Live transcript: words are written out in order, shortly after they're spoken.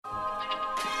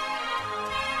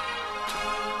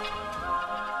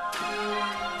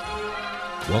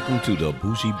Welcome to the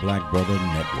Bougie Black Brother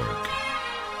Network.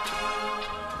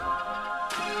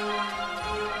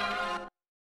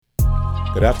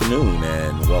 Good afternoon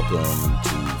and welcome to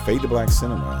Fade to Black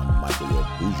Cinema. I'm Michael, your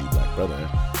Bougie Black Brother,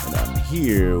 and I'm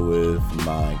here with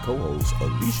my co-host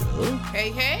Alicia.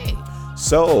 Hey, hey.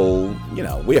 So,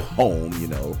 we're home,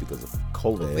 because of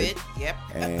COVID. Yep.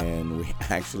 And we're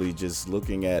actually just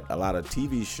looking at a lot of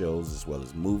TV shows as well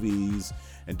as movies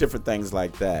and different things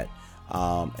like that.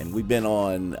 And we've been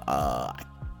on, I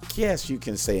guess you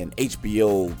can say, an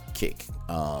HBO kick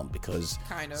because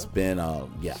it's been a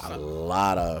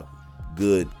lot of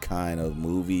good kind of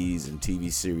movies and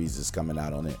TV series that's coming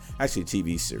out on it. Actually,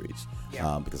 TV series,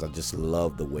 because I just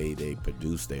love the way they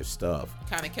produce their stuff.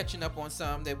 Kind of catching up on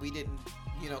some that we didn't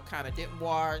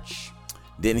watch.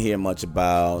 Didn't hear much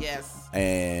about. Yes.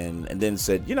 And then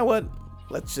said, you know what?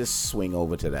 Let's just swing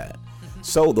over to that.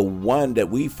 So the one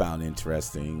that we found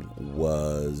interesting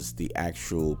was the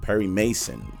actual Perry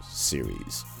Mason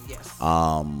series. Yes.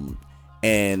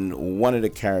 And one of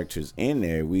the characters in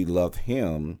there, we loved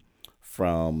him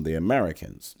from The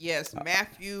Americans. Yes,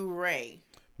 Matthew Ray.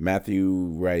 Matthew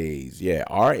Rhys. Yeah,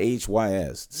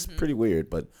 R-H-Y-S. It's pretty weird,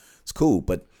 but it's cool.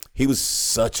 But he was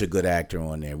such a good actor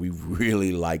on there. We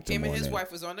really liked him on there. Him and his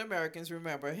wife was on The Americans,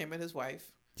 remember? Him and his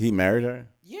wife. He married her?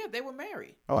 Yeah, they were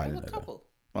married. Oh, I they didn't were a know couple.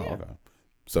 that. Oh, yeah. okay.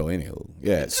 So,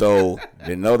 anywho, so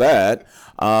didn't know that.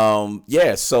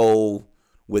 So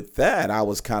with that, I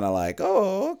was kind of like,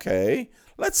 oh, okay,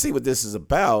 let's see what this is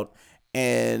about.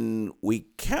 And we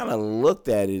kind of looked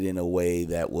at it in a way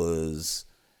that was,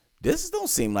 this don't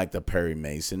seem like the Perry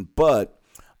Mason, but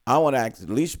I want to ask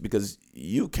Alicia, because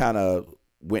you kind of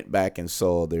went back and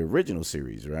saw the original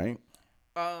series, right?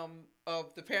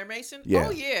 Of the Perry Mason? Yeah.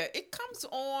 Oh, yeah. It comes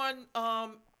on,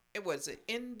 it was an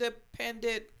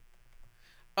independent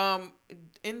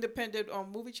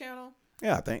movie channel.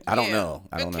 Yeah, I think. I don't know.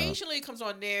 Occasionally it comes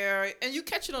on there, and you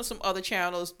catch it on some other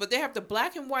channels, but they have the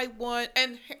black and white one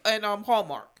and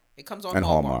Hallmark. It comes on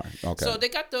Hallmark. Okay. So they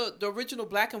got the original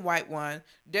black and white one.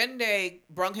 Then they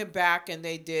brung him back, and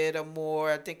they did a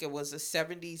more, I think it was a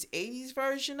 70s, 80s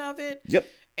version of it. Yep.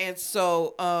 And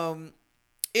so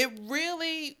it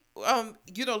really,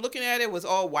 looking at it, was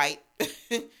all white.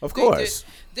 Of course.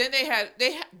 They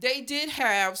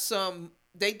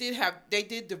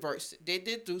did diversity. They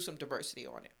did do some diversity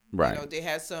on it. Right. They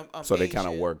had some. So they kind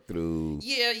of worked through.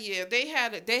 Yeah. They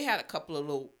had a couple of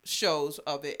little shows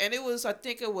of it, and I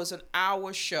think it was an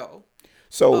hour show.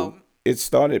 So it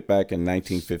started back in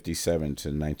 1957 to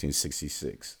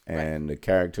 1966, and the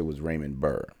character was Raymond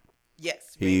Burr.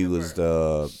 Yes. He was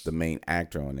the main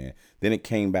actor on there. Then it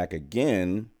came back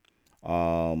again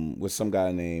with some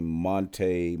guy named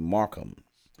Monte Markham.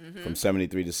 From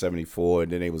 73 to 74,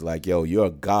 and then they was like, yo,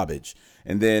 you're garbage.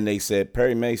 And then they said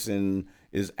Perry Mason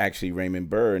is actually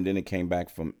Raymond Burr, and then it came back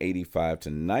from 85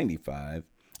 to 95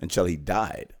 until he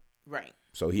died. Right.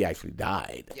 So he actually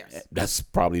died. Yes. That's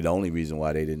probably the only reason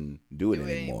why they didn't do it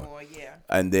anymore. Yeah.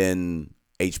 And then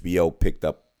HBO picked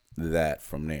up that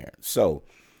from there. So,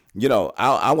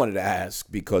 I wanted to ask,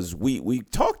 because we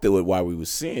talked to it while we were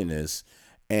seeing this,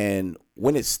 and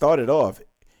when it started off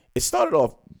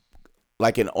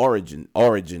like an origin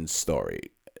story,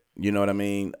 you know what I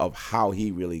mean, of how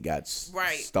he really got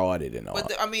started and all. But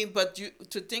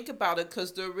to think about it,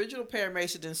 because the original Perry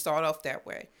Mason didn't start off that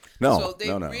way. No, so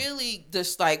they really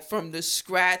just like from the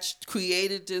scratch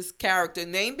created this character,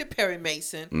 named it Perry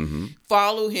Mason,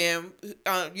 follow him,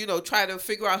 try to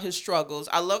figure out his struggles.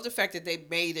 I love the fact that they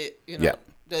made it,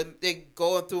 they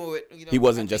going through it. He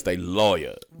wasn't just a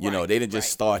lawyer. Right, they didn't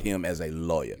just start him as a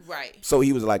lawyer. Right. So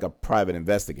he was like a private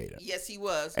investigator. Yes, he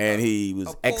was. And he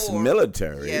was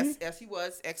ex-military. Yes, he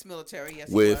was ex-military. Yes,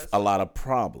 with he was. a lot of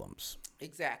problems.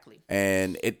 Exactly.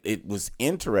 And it was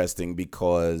interesting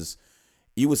because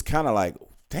you was kind of like,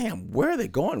 damn, where are they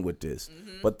going with this?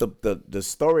 But the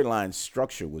storyline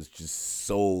structure was just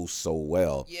so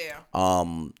well. Yeah.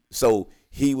 So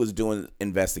he was doing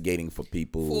investigating for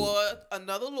people. For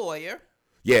another lawyer.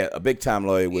 Yeah, a big time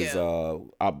lawyer was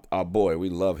our boy. We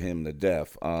love him to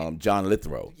death. John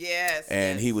Lithrow. Yes.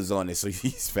 And he was on there, so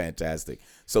he's fantastic.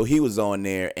 So he was on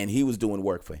there, and he was doing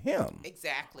work for him.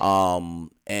 Exactly.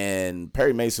 And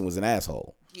Perry Mason was an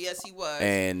asshole. Yes, he was.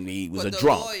 And he was a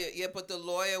drunk. But the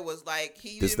lawyer was like,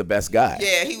 this the best guy.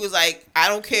 Yeah, he was like, I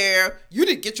don't care. You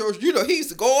didn't get yours. He used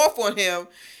to go off on him.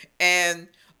 And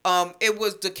it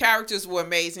was, the characters were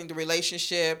amazing. The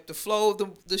relationship, the flow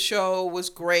of the show was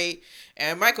great.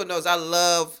 And Michael knows I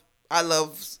love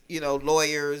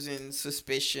lawyers and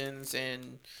suspicions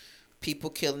and people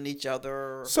killing each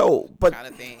other. So, but kind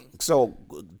of thing. So,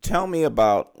 tell me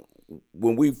about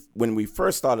when we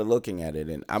first started looking at it,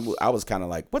 and I was kind of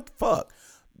like, what the fuck?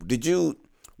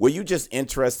 Were you just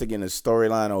interested in the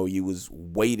storyline, or you was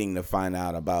waiting to find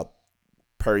out about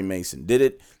Perry Mason? Did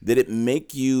it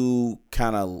make you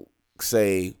kind of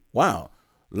say, wow,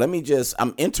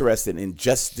 I'm interested in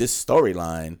just this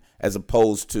storyline as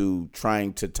opposed to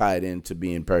trying to tie it into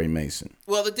being Perry Mason?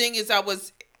 Well, the thing is,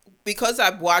 because I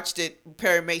watched it,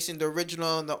 Perry Mason, the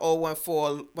original and the old one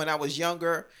for when I was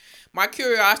younger, my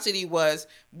curiosity was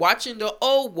watching the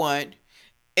old one.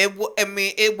 It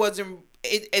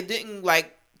didn't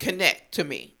like connect to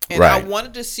me. And right. I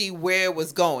wanted to see where it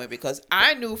was going because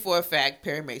I knew for a fact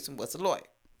Perry Mason was a lawyer.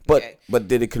 But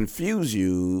did it confuse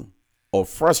you or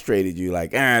frustrated you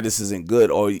like, this isn't good,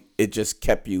 or it just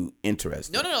kept you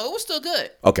interested? No, it was still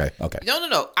good. Okay.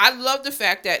 No. I love the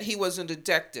fact that he was a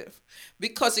detective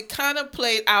because it kind of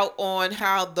played out on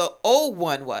how the old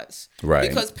one was. Right.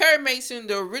 Because Perry Mason,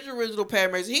 the original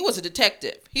Perry Mason, he was a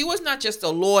detective. He was not just a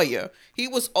lawyer. He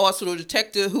was also a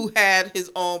detective who had his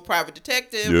own private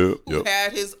detective, who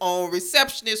had his own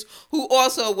receptionist, who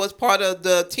also was part of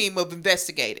the team of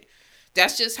investigating.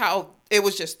 That's just how, it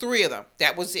was just three of them.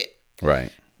 That was it.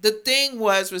 Right. The thing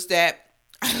was that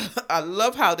I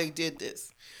love how they did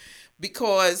this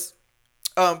because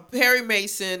Perry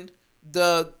Mason,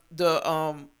 the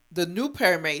new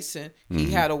Perry Mason, he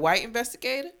had a white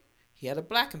investigator, he had a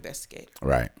black investigator.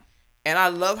 Right. And I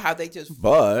love how they just.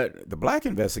 But the black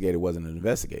investigator wasn't an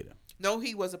investigator. No,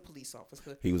 he was a police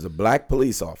officer. He was a black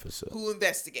police officer who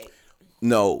investigated.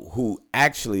 No, who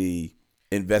actually.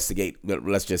 Investigate.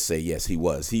 Let's just say yes, he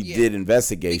was. He did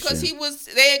investigation because he was.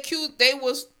 They accused. There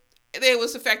was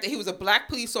the fact that he was a black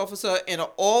police officer in an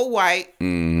all-white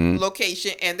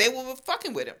location, and they were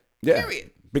fucking with him. Yeah.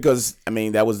 Period. Because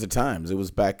that was the times. It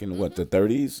was back in what, the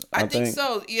 30s. I think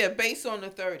so. Yeah, based on the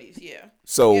 30s. Yeah.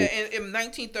 So in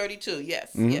 1932.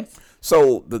 Yes. Yes.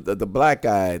 So the black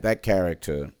guy, that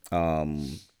character. Well,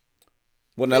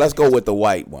 now let's go with the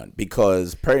white one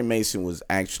because Perry Mason was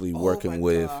actually working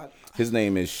with. God. His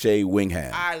name is Shea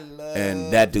Wingham. I love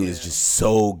and that dude him. is just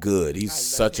so good. He's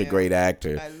such a great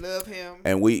actor. I love him.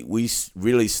 And we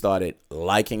really started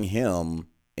liking him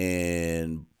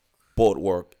in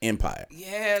Boardwalk Empire.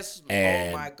 Yes.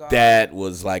 And oh my God. That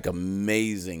was like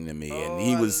amazing to me. And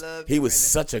he was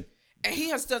such a and he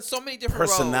has done so many different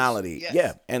personality. Roles. Yes.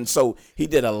 Yeah. And so he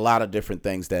did a lot of different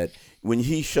things that when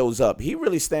he shows up, he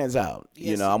really stands out.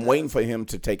 Yes, I'm waiting for him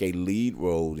to take a lead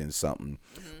role in something.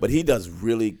 But he does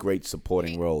really great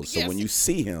supporting roles. So when you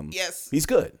see him, he's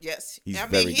good. Yes. He's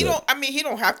very good. He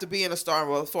don't have to be in a starring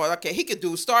role for it. Okay, he could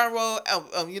do a starring role.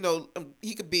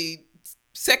 He could be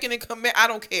second in command. I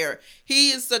don't care.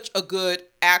 He is such a good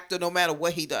actor no matter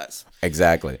what he does.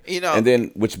 Exactly. And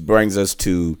then which brings us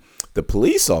to the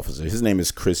police officer. His name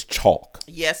is Chris Chalk.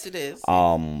 Yes, it is.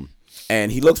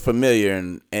 And he looks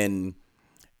familiar, and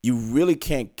you really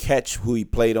can't catch who he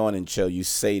played on until you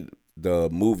say the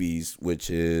movies, which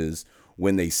is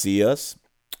When They See Us.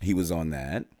 He was on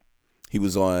that. He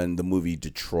was on the movie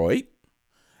Detroit,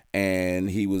 and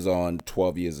he was on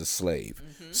 12 Years a Slave.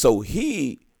 Mm-hmm. So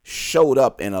he showed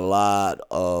up in a lot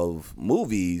of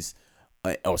movies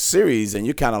or series, and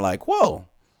you're kind of like, whoa,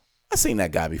 I've seen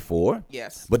that guy before.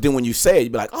 Yes. But then when you say it,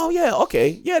 you'd be like, oh, yeah,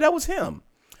 okay. Yeah, that was him.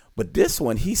 But this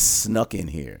one, he snuck in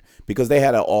here because they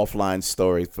had an offline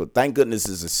story. Thank goodness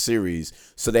it's a series,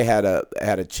 so they had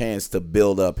a chance to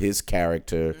build up his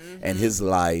character and his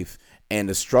life and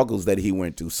the struggles that he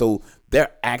went through. So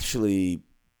they're actually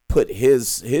put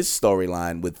his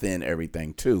storyline within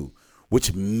everything too,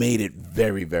 which made it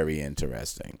very, very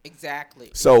interesting.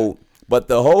 Exactly. So, but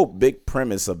the whole big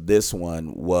premise of this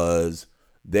one was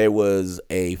there was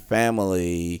a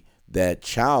family that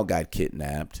child got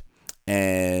kidnapped.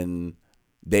 And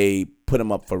they put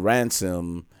him up for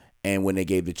ransom, and when they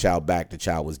gave the child back, the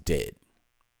child was dead.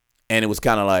 And it was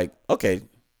kind of like, okay,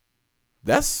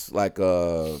 that's like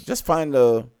just find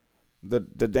the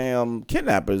damn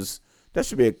kidnappers. That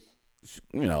should be a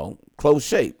closed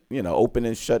shape, open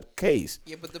and shut case.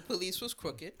 Yeah, but the police was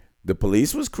crooked. The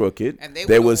police was crooked. And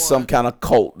there was some kind of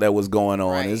cult that was going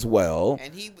on as well.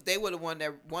 And they were the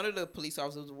one of the police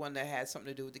officers was the one that had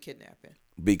something to do with the kidnapping.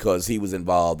 Because he was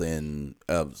involved in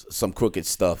some crooked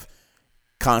stuff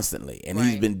constantly. And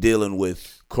he's been dealing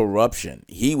with corruption.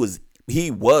 He was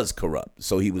corrupt,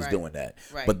 so he was doing that.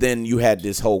 Right. But then you had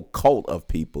this whole cult of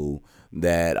people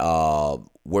that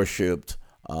worshipped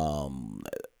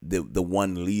the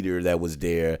one leader that was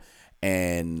there,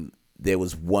 and there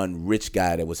was one rich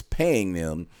guy that was paying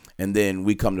them, and then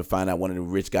we come to find out one of the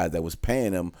rich guys that was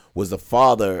paying them was the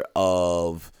father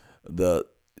of the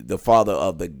father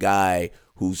of the guy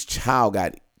whose child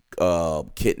got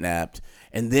kidnapped,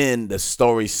 And then the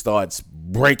story starts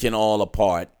breaking all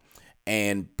apart,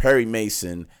 and Perry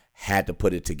Mason had to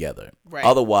put it together. Right.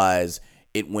 Otherwise,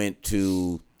 it went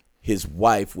to his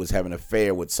wife was having an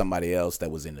affair with somebody else that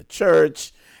was in the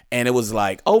church, and it was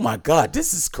like, oh my God,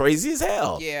 this is crazy as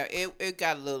hell. Yeah, it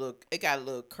got a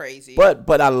little crazy.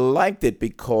 But I liked it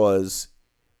because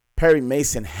Perry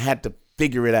Mason had to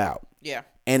figure it out. Yeah.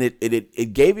 And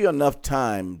it gave you enough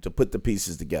time to put the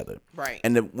pieces together. Right.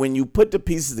 And when you put the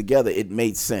pieces together, it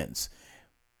made sense.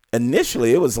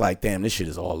 Initially, it was like, damn, this shit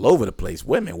is all over the place.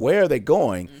 Women, where are they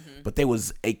going? Mm-hmm. But there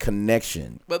was a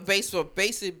connection. But basing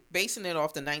it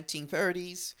off the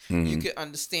 1930s, you could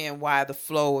understand why the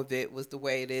flow of it was the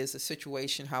way it is, the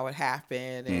situation, how it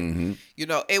happened. And,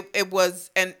 it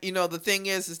was, and, the thing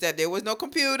is that there was no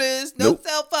computers, no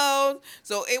cell phones.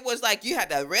 So it was like you had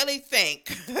to really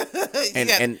think.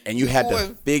 and you had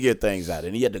to figure things out.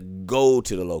 And you had to go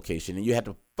to the location. And you had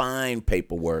to find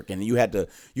paperwork. And you had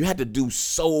to do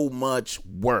so much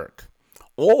work.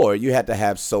 Or you had to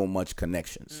have so much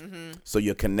connections. Mm-hmm. So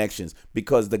your connections,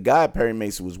 because the guy Perry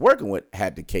Mason was working with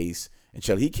had the case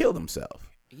until he killed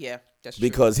himself. Yeah, that's true.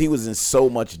 Because he was in so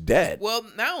much debt. Well,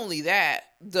 not only that,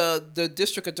 the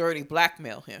district attorney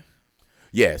blackmailed him.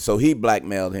 Yeah, so he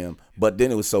blackmailed him. But then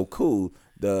it was so cool.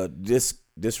 The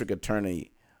district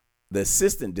attorney, the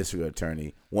assistant district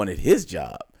attorney, wanted his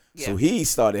job. Yeah. So he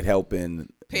started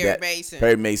helping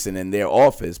Perry Mason in their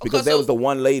office because there was the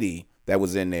one lady that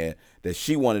was in there that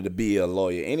she wanted to be a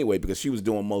lawyer anyway because she was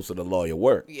doing most of the lawyer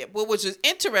work. Yeah, but which is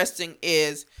interesting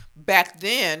is back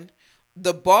then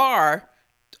the bar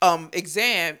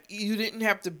exam, you didn't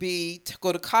have to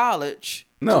go to college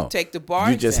to take the bar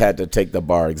exam. You just had to take the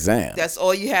bar exam. That's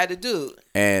all you had to do.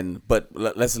 But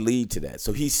let's lead to that.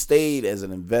 So he stayed as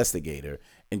an investigator,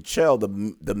 and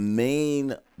the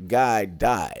main guy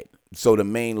died. So the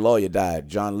main lawyer died,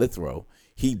 John Lithrow.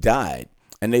 He died.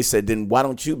 And they said, then why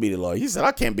don't you be the lawyer? He said,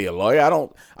 I can't be a lawyer. I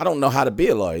don't know how to be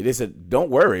a lawyer. They said, don't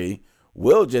worry.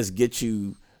 We'll just get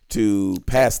you to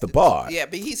pass the bar. Yeah,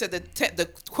 but he said the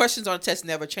questions on the test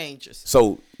never changes.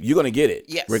 So you're going to get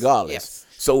it regardless. Yes.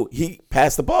 So he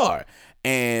passed the bar.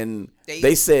 And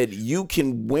they said, you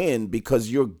can win because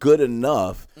you're good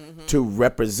enough to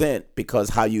represent because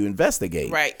how you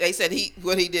investigate. Right. They said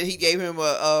what he did, he gave him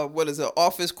an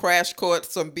office crash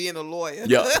course on being a lawyer.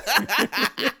 Yeah.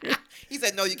 He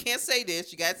said, no, you can't say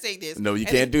this. You got to say this. No, you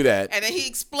can't do that. And then he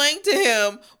explained to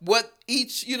him what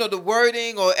each, the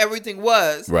wording or everything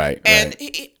was. Right. And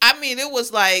it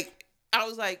was like, I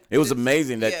was like, it was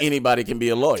amazing that anybody can be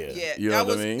a lawyer. Yeah. You know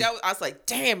what I mean? I was like,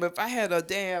 damn, if I had a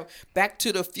damn Back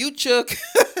to the Future.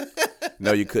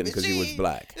 No, you couldn't because you was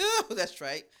black. Oh, that's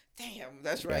right. Damn,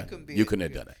 that's right. Yeah. You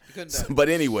couldn't have done it. But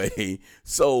anyway,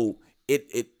 so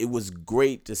it was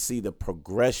great to see the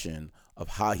progression of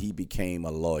how he became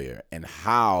a lawyer and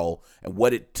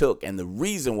what it took and the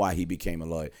reason why he became a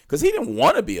lawyer. Because he didn't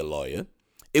want to be a lawyer.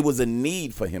 It was a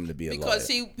need for him to be a lawyer. Because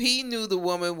he knew the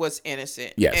woman was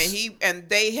innocent. Yes. And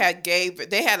they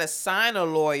had assigned a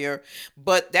lawyer,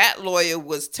 but that lawyer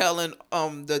was telling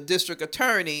the district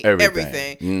attorney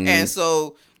everything. Mm-hmm. And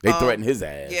so they threatened his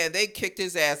ass. Yeah, they kicked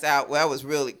his ass out. Well,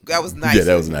 that was nice. Yeah,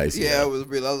 that was nice. Yeah, it was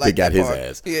really. I like that part.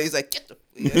 His ass. Yeah, he's like, get the.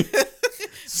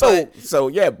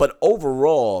 Yeah. But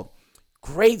overall,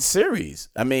 great series.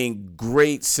 I mean,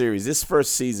 great series. This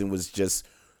first season was just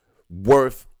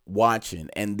worth watching,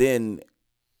 and then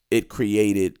it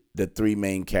created the three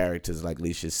main characters, like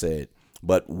Leisha said.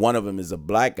 But one of them is a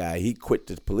black guy. He quit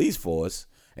the police force,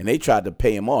 and they tried to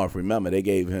pay him off. Remember, they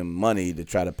gave him money to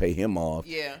try to pay him off.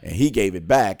 Yeah. And he gave it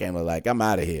back and was like, I'm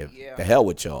out of here. Yeah. The hell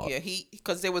with y'all. Yeah,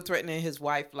 because they were threatening his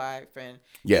wife's life and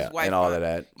his wife and all of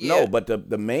that. Yeah. No, but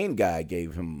the main guy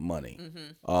gave him money.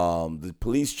 Mm-hmm. The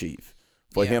police chief,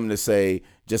 for him to say,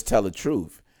 just tell the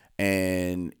truth.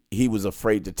 And he was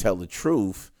afraid to tell the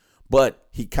truth, but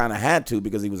he kind of had to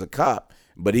because he was a cop.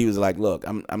 But he was like, look,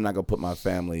 I'm not going to put my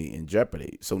family in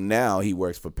jeopardy. So now he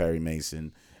works for Perry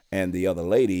Mason. And the other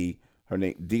lady, her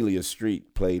name, Delia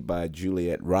Street, played by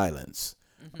Juliet Rylance,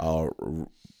 or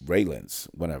Raylands,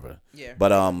 whatever. Yeah.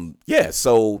 But,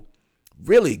 so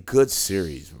really good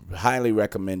series. Highly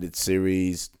recommended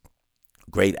series.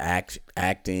 Great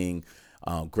acting.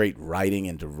 Great writing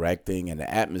and directing, and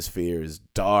the atmosphere is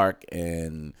dark,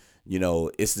 and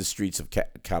it's the streets of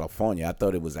California. I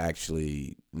thought it was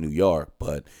actually New York,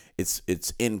 but it's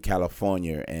in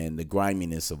California, and the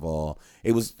griminess of all.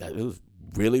 It was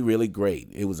really, really great.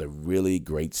 It was a really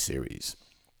great series.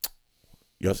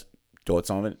 Your thoughts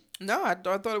on it? No, I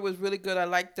thought it was really good. I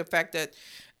like the fact that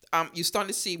you're starting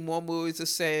to see more movies that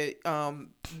say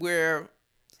where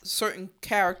certain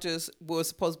characters were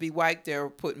supposed to be white, they were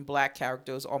putting black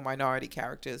characters or minority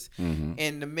characters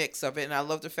in the mix of it. And I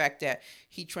love the fact that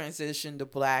he transitioned to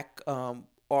black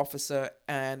officer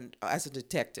and as a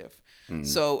detective.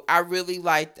 So I really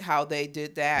liked how they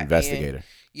did that. Investigator.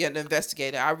 The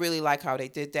investigator. I really like how they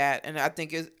did that, and I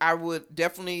think I would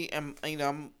definitely I'm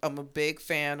a big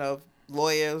fan of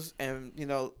lawyers and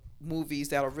movies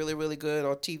that are really, really good,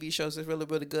 or TV shows that's really,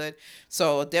 really good.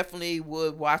 So definitely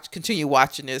would continue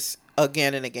watching this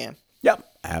again and again. Yep,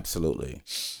 absolutely.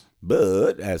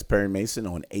 But as Perry Mason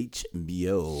on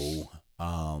HBO,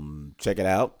 check it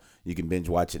out. You can binge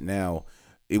watch it now.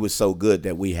 It was so good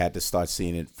that we had to start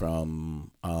seeing it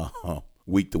from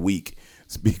week to week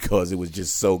because it was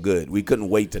just so good. We couldn't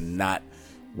wait till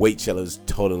it was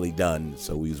totally done,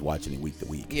 so we was watching it week to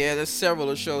week. Yeah, there's several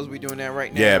of shows we're doing that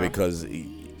right now. Yeah, because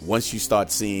once you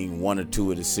start seeing one or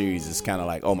two of the series, it's kind of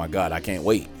like, oh my God, I can't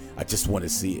wait. I just want to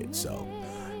see it. So,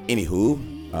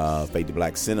 anywho, Fade to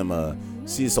Black Cinema.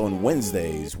 See us on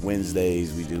Wednesdays.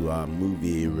 Wednesdays we do our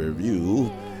movie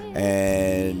review.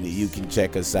 And you can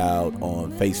check us out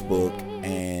on Facebook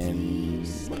and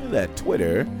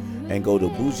Twitter, and go to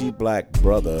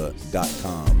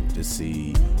bougieblackbrother.com to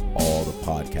see all the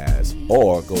podcasts,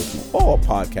 or go to all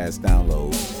podcast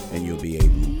downloads and you'll be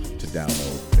able to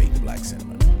download Fade to Black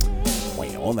Cinema.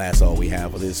 Well, that's all we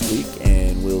have for this week,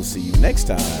 and we'll see you next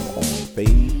time on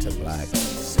Fade to Black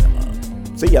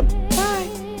Cinema. See ya.